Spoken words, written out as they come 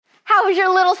was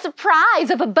your little surprise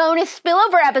of a bonus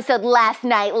spillover episode last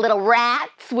night, little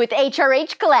rats, with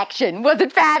HRH Collection? Was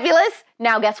it fabulous?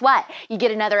 Now guess what? You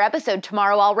get another episode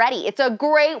tomorrow already. It's a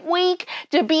great week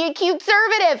to be a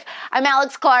conservative. I'm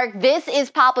Alex Clark. This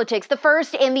is Poplitics, the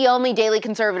first and the only daily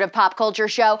conservative pop culture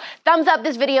show. Thumbs up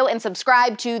this video and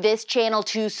subscribe to this channel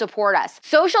to support us.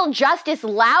 Social justice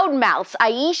loudmouths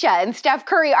Ayesha and Steph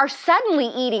Curry are suddenly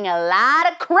eating a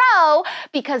lot of crow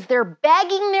because they're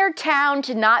begging their town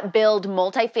to not build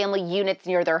multifamily units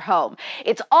near their home.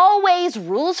 It's always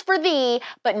rules for thee,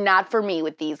 but not for me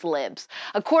with these libs.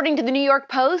 According to the New York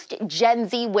Post, Gen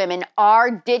Z women are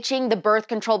ditching the birth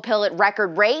control pill at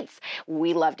record rates.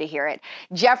 We love to hear it.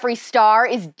 Jeffree Star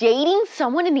is dating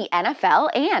someone in the NFL,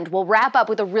 and we'll wrap up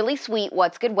with a really sweet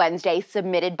What's Good Wednesday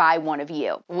submitted by one of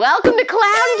you. Welcome to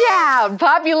Clown Town!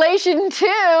 Population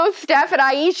 2, Steph and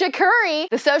Ayesha Curry.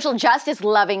 The social justice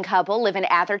loving couple live in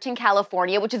Atherton,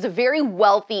 California, which is a very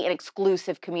wealthy and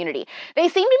exclusive community. They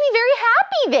seem to be very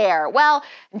happy there. Well,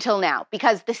 until now,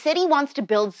 because the city wants to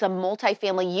build some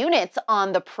multifamily units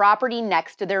on the property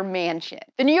next to their mansion.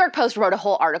 The New York Post wrote a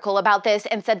whole article about this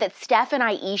and said that Steph and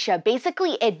Ayesha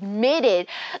basically admitted,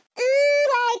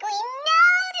 like, we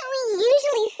know that we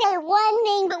usually say one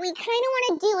thing, but we kind of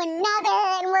want to do another,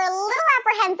 and we're a little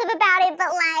apprehensive about it, but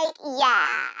like, yeah.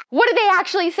 What did they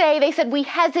actually say? They said, we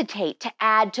hesitate to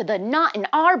add to the not in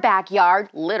our backyard,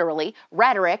 literally,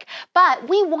 rhetoric, but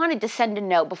we wanted to send a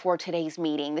note before today's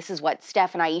meeting. This is what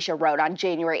Steph and Ayesha wrote on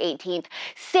January 18th.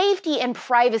 Safety and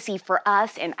privacy for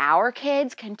us and our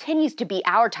kids continues to be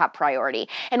our top priority,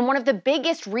 and one of the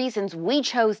biggest reasons we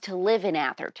chose to live in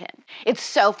Atherton. It's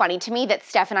so funny to me that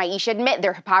Steph and Ayesha admit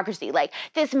their hypocrisy. Like,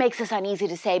 this makes us uneasy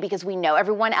to say because we know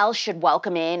everyone else should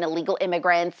welcome in illegal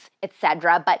immigrants,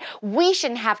 etc., but we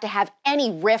shouldn't have to have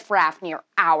any riffraff near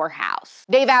our house.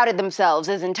 They've outed themselves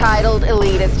as entitled,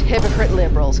 elitist, hypocrite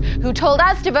liberals who told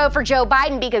us to vote for Joe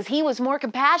Biden because he was more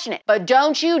compassionate. But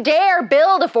don't you dare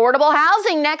build affordable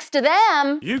housing next to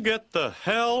them. You get the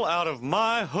hell out of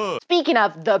my hood. Speaking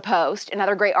of The Post,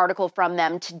 another great article from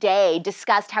them today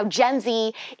discussed how Gen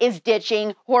Z is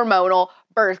ditching hormonal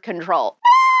birth control.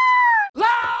 Loud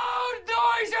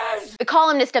noises! The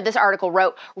columnist of this article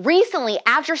wrote, recently,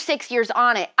 after 6 years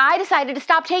on it, I decided to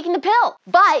stop taking the pill.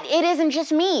 But it isn't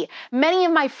just me. Many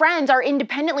of my friends are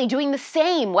independently doing the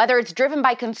same, whether it's driven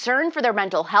by concern for their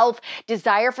mental health,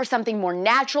 desire for something more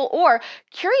natural, or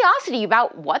curiosity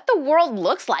about what the world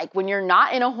looks like when you're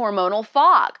not in a hormonal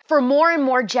fog. For more and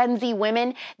more Gen Z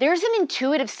women, there's an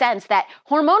intuitive sense that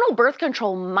hormonal birth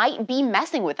control might be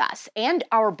messing with us and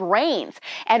our brains.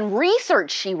 And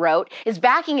research, she wrote, is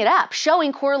backing it up,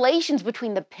 showing correlations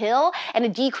between the pill and a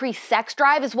decreased sex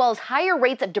drive, as well as higher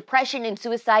rates of depression and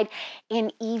suicide,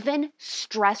 and even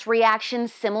stress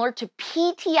reactions similar to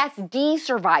PTSD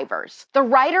survivors. The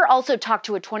writer also talked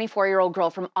to a 24-year-old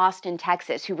girl from Austin,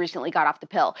 Texas, who recently got off the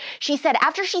pill. She said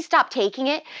after she stopped taking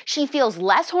it, she feels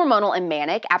less hormonal and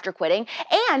manic after quitting,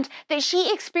 and that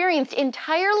she experienced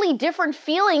entirely different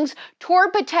feelings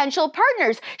toward potential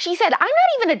partners. She said, I'm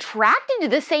not even attracted to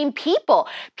the same people.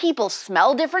 People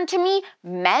smell different to me.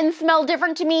 Men smell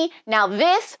different to me. Now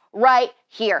this right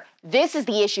here, this is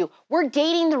the issue. We're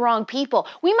dating the wrong people.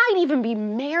 We might even be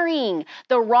marrying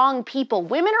the wrong people.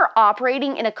 Women are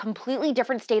operating in a completely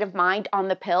different state of mind on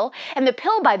the pill. And the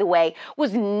pill, by the way,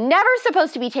 was never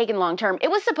supposed to be taken long term. It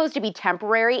was supposed to be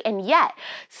temporary, and yet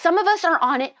some of us are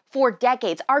on it for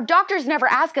decades. Our doctors never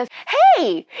ask us,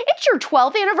 hey, it's your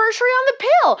 12th anniversary on the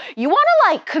pill. You want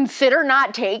to consider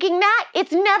not taking that?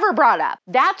 It's never brought up.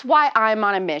 That's why I'm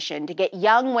on a mission to get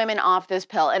young women off this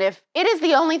pill. And if it is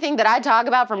the only thing that I talk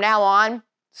about from now on,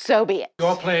 so be it.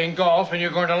 You're playing golf and you're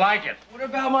going to like it. What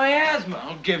about my asthma?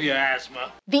 I'll give you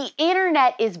asthma. The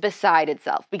internet is beside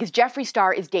itself because Jeffree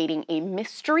Star is dating a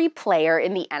mystery player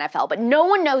in the NFL, but no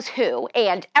one knows who,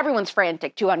 and everyone's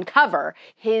frantic to uncover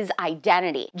his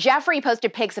identity. Jeffree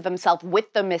posted pics of himself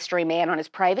with the mystery man on his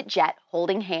private jet,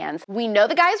 holding hands. We know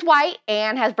the guy's white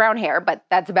and has brown hair, but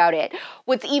that's about it.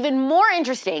 What's even more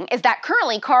interesting is that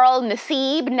currently Carl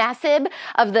Nassib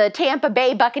of the Tampa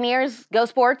Bay Buccaneers, Go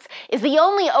Sports, is the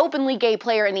only openly gay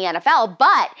player in the NFL,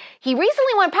 but he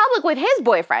recently went public with his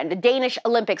boyfriend, a Danish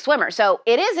Olympic swimmer, so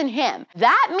it isn't him.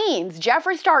 That means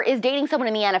Jeffree Star is dating someone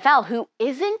in the NFL who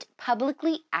isn't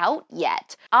publicly out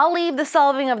yet. I'll leave the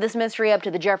solving of this mystery up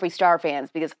to the Jeffree Star fans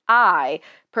because I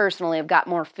personally have got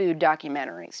more food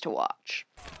documentaries to watch.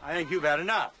 I think you've had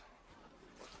enough.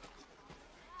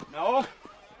 No?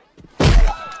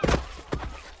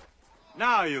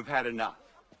 Now you've had enough.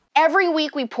 Every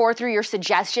week we pour through your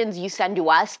suggestions you send to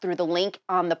us through the link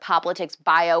on the Poplitics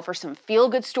bio for some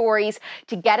feel-good stories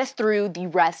to get us through the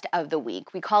rest of the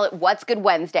week. We call it What's Good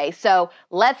Wednesday, so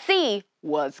let's see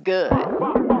what's good.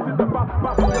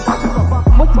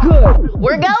 What's good?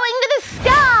 We're going to the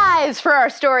skies for our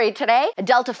story today. A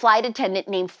Delta flight attendant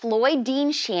named Floyd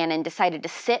Dean Shannon decided to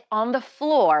sit on the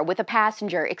floor with a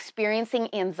passenger experiencing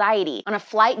anxiety on a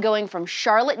flight going from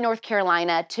Charlotte, North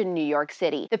Carolina to New York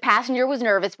City. The passenger was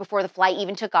nervous before the flight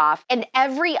even took off, and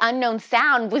every unknown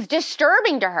sound was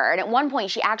disturbing to her. And at one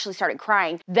point, she actually started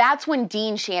crying. That's when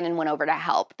Dean Shannon went over to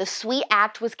help. The sweet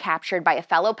act was captured by a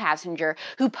fellow passenger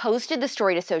who posted the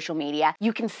story to social media.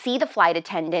 You can see the flight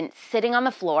attendant sitting on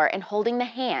the floor and holding the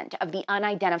hand of the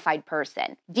unidentified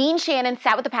person. Dean Shannon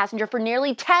sat with the passenger for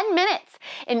nearly 10 minutes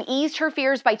and eased her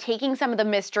fears by taking some of the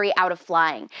mystery out of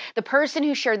flying. The person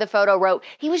who shared the photo wrote,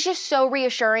 "He was just so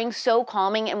reassuring, so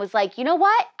calming, and was like, you know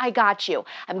what? I got you.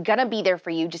 I'm gonna be there for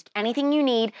you. Just anything you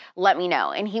need, let me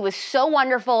know." And he was so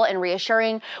wonderful and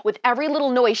reassuring. With every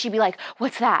little noise, she'd be like,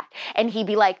 "What's that?" And he'd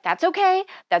be like, "That's okay.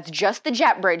 That's just the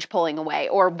jet bridge pulling away,"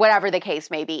 or whatever the case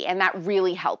may be. And that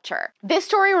really helped her. This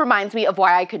story reminds me of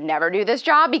why I could never do this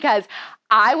job, because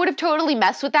I would have totally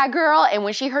messed with that girl, and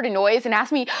when she heard a noise and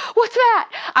asked me, "What's that?"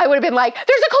 I would have been like,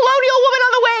 "There's a colonial woman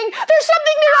on the wing! There's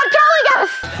something they're not telling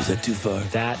us!" Is that too far?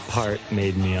 That part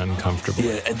made me uncomfortable.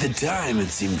 Yeah, at the time it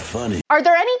seemed funny. Are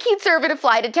there any conservative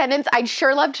flight attendants? I'd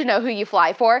sure love to know who you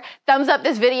fly for. Thumbs up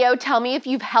this video. Tell me if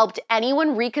you've helped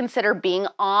anyone reconsider being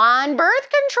on birth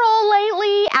control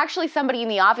lately. Actually, somebody in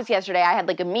the office yesterday, I had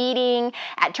like a meeting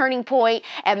at Turning Point,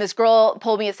 and this girl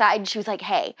pulled me aside and she was like,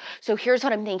 "Hey, so here's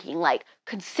what I'm thinking, like,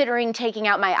 considering taking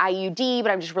out my IUD,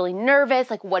 but I'm just really nervous.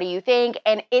 Like, what do you think?"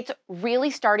 And it's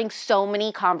really starting so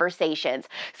many conversations.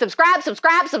 Subscribe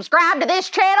to this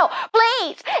channel,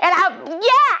 please. And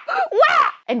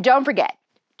and don't forget,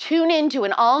 tune in to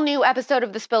an all-new episode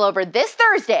of The Spillover this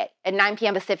Thursday at 9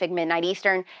 p.m. Pacific, midnight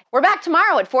Eastern. We're back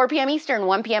tomorrow at 4 p.m. Eastern,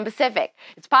 1 p.m. Pacific.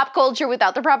 It's pop culture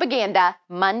without the propaganda,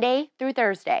 Monday through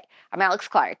Thursday. I'm Alex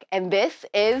Clark, and this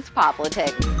is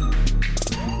Poplitics.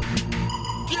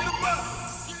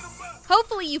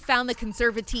 Hopefully you found the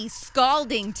conservatee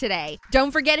scalding today.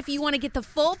 Don't forget, if you want to get the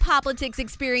full Poplitics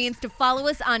experience, to follow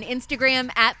us on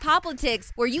Instagram at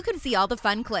Poplitics, where you can see all the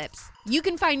fun clips. You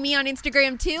can find me on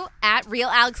Instagram too, at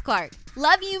RealAlexClark.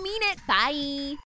 Love you, mean it. Bye.